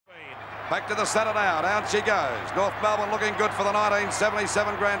Back to the centre now. Down she goes. North Melbourne looking good for the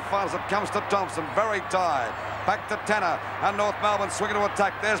 1977 grand finals. It comes to Thompson. Very tired. Back to Tanner. And North Melbourne swinging to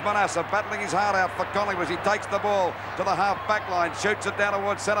attack. There's Manasseh battling his heart out for Collingwood as he takes the ball to the half-back line. Shoots it down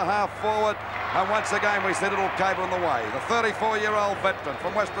towards centre half forward. And once again we see little Cable in the way. The 34-year-old veteran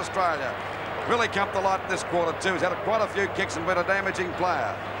from West Australia. Really come to light in this quarter too. He's had quite a few kicks and been a damaging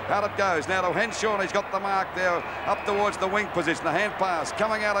player. Out it goes now to Henshaw, and he's got the mark there up towards the wing position. The hand pass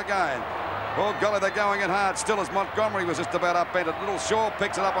coming out again. Oh golly, they're going in hard still as Montgomery was just about upended. Little Shaw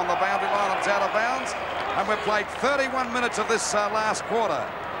picks it up on the boundary line and it's out of bounds. And we've played 31 minutes of this last quarter.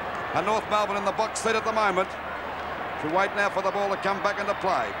 And North Melbourne in the box seat at the moment. We wait now for the ball to come back into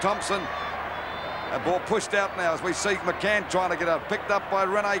play. Thompson, a ball pushed out now as we see McCann trying to get out. Picked up by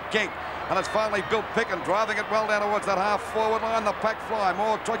Rene King. And it's finally Bill Picken driving it well down towards that half-forward line. The pack fly.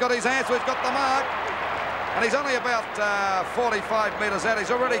 Moore got his answer. He's got the mark. And he's only about 45 metres out. He's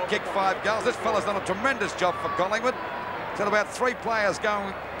already kicked 5 goals. This fella's done a tremendous job for Collingwood. He's had about 3 players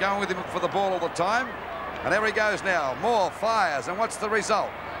going with him for the ball all the time. And there he goes now. Moore fires. And what's the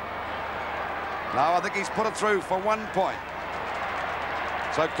result? No, I think he's put it through for 1 point.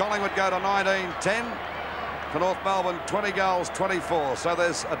 So Collingwood go to 19-10. For North Melbourne, 20 goals, 24. So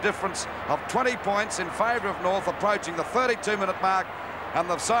there's a difference of 20 points in favour of North, approaching the 32-minute mark. And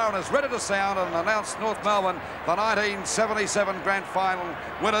the siren is ready to sound and announce North Melbourne the 1977 grand final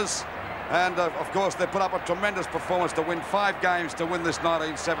winners. And, of course, they put up a tremendous performance to win 5 games to win this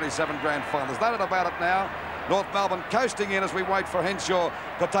 1977 grand final. There's no doubt about it now. North Melbourne coasting in as we wait for Henshaw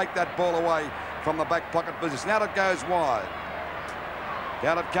to take that ball away from the back pocket position. Now it goes wide.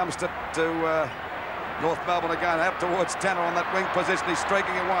 Down it comes to North Melbourne again, out towards Tanner on that wing position. He's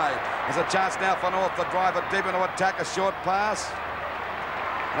streaking away. There's a chance now for North to drive it deep into attack. A short pass.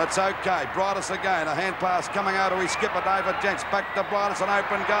 That's okay. Brightus again. A hand pass coming out to his skipper, David Jenks. Back to Brightus, an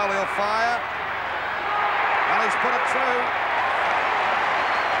open goal. He'll fire. And he's put it through.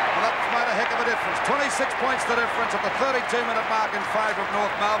 And that's made a heck of a difference. 26 points the difference at the 32-minute mark in favour of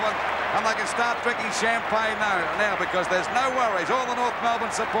North Melbourne. And they can start drinking champagne now because there's no worries. All the North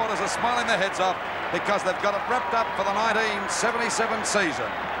Melbourne supporters are smiling their heads off because they've got it wrapped up for the 1977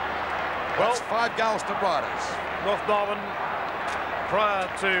 season. Well, that's 5 goals to Brightus. North Melbourne, prior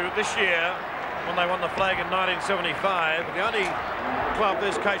to this year, when they won the flag in 1975, the only club,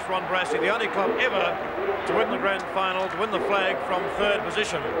 there's coach Ron Barassi, the only club ever to win the grand final, to win the flag from 3rd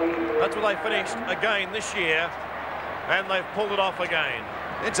position. That's where they finished again this year, and they've pulled it off again.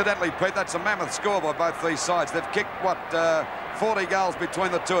 Incidentally, Pete, that's a mammoth score by both these sides. They've kicked, 40 goals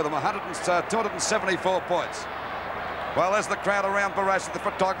between the two of them, 274 points. Well, there's the crowd around Barassi. The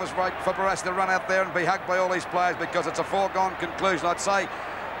photographers wait for Barassi to run out there and be hugged by all these players because it's a foregone conclusion. I'd say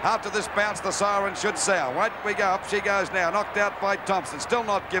after this bounce, the siren should sound. Wait we go. Up she goes now. Knocked out by Thompson. Still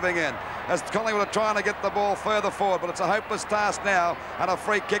not giving in. As Collingwood are trying to get the ball further forward, but it's a hopeless task now. And a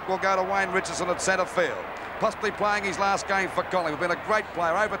free kick will go to Wayne Richardson at centre field. Possibly playing his last game for Collingwood. Been a great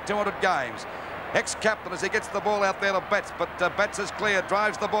player, over 200 games. Ex-captain as he gets the ball out there to Betts, but Betts is clear,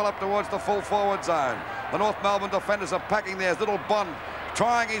 drives the ball up towards the full forward zone. The North Melbourne defenders are packing there. Little Bond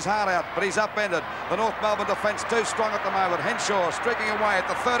trying his heart out, but he's upended. The North Melbourne defence too strong at the moment. Henshaw streaking away at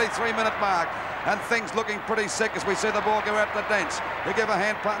the 33-minute mark, and things looking pretty sick as we see the ball go out to Dents. He give a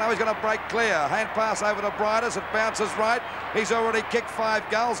hand pass. No, he's going to break clear. Hand pass over to Brightus. It bounces right. He's already kicked 5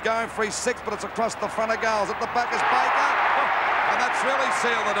 goals, going for his 6th, but it's across the front of goals. At the back is Baker. And that's really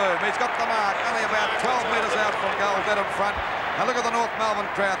sealed the doom. He's got the mark, only about 12 metres out from goal, dead in front. And look at the North Melbourne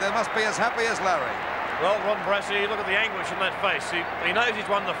crowd. They must be as happy as Larry. Well, Ron Barassi, look at the anguish in that face. He knows he's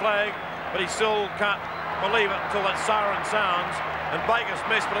won the flag, but he still can't believe it until that siren sounds. And Baker's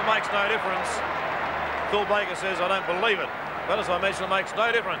missed, but it makes no difference. Phil Baker says, I don't believe it. But as I mentioned, it makes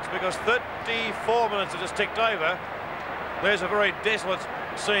no difference because 34 minutes have just ticked over. There's a very desolate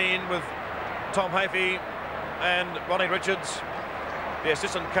scene with Tom Hafey and Ronnie Richards, the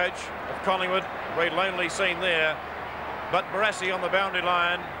assistant coach of Collingwood. Very lonely scene there. But Barassi on the boundary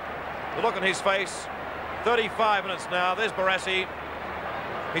line, the look on his face. 35 minutes now. There's Barassi.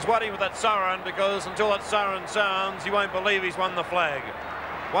 He's waiting for that siren because until that siren sounds, he won't believe he's won the flag.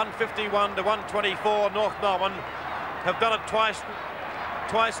 151 to 124. North Melbourne have done it twice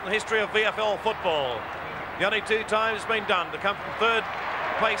in the history of VFL football. The only 2 times it's been done to come from 3rd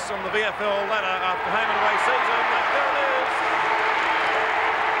place on the VFL ladder after home and away season. There it is.